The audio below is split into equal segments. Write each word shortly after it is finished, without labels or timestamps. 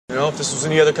You know, if this was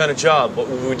any other kind of job, what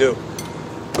would we do?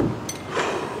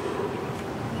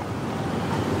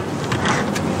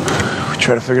 We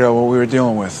try to figure out what we were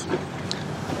dealing with.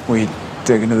 We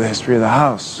dig into the history of the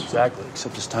house. Exactly,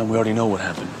 except this time we already know what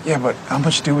happened. Yeah, but how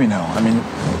much do we know? I mean,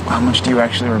 how much do you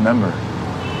actually remember?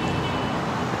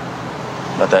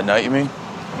 About that night, you mean?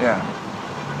 Yeah.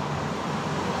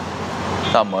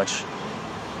 Not much.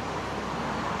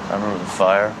 I remember the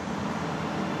fire,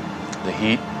 the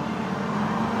heat.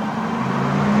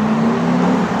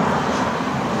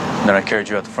 And then I carried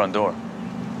you out the front door.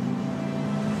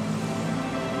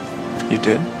 You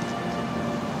did?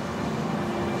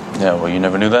 Yeah, well, you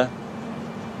never knew that?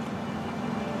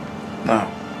 No.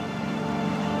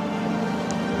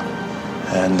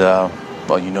 And,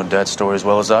 well, you know Dad's story as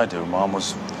well as I do. Mom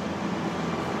was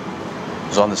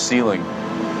on the ceiling.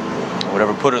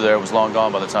 Whatever put her there was long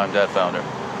gone by the time Dad found her.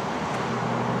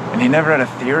 And he never had a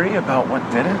theory about what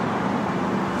did it?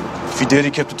 If he did,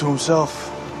 he kept it to himself.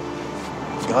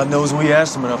 God knows we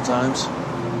asked him enough times.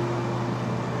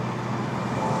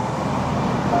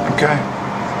 Okay.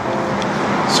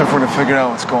 So if we're to figure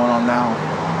out what's going on now,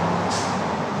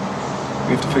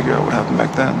 we have to figure out what happened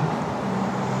back then.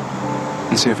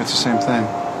 And see if it's the same thing.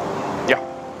 Yeah.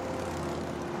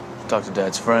 Talk to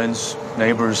Dad's friends,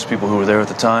 neighbors, people who were there at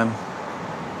the time.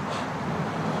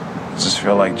 Does this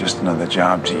feel like just another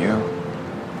job to you?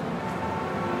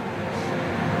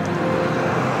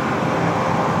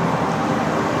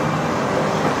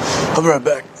 I'll be right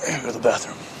back. I gotta go to the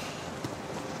bathroom.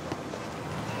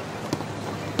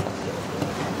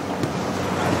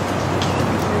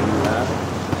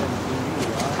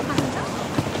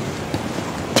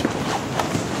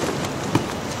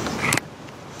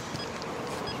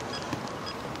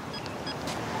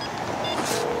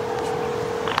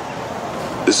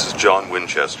 This is John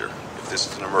Winchester. If this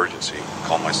is an emergency,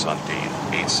 call my son Dean,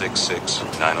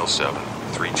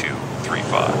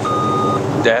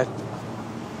 866-907-3235. Dad?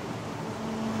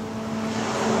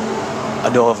 I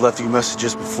know I've left you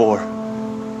messages before.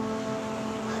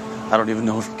 I don't even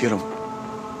know if you get them.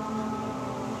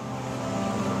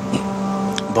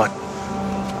 But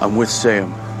I'm with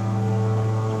Sam,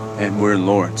 and we're in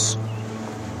Lawrence.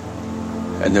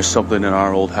 And there's something in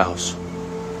our old house.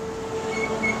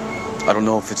 I don't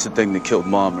know if it's the thing that killed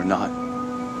Mom or not.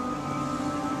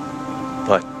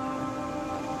 But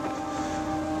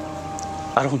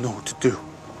I don't know what to do.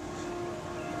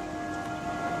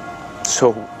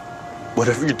 So,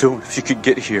 whatever you're doing, if you could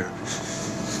get here,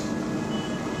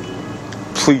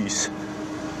 please.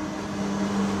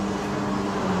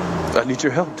 I need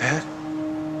your help, Dad.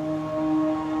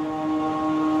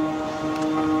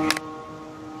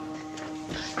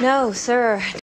 No, sir.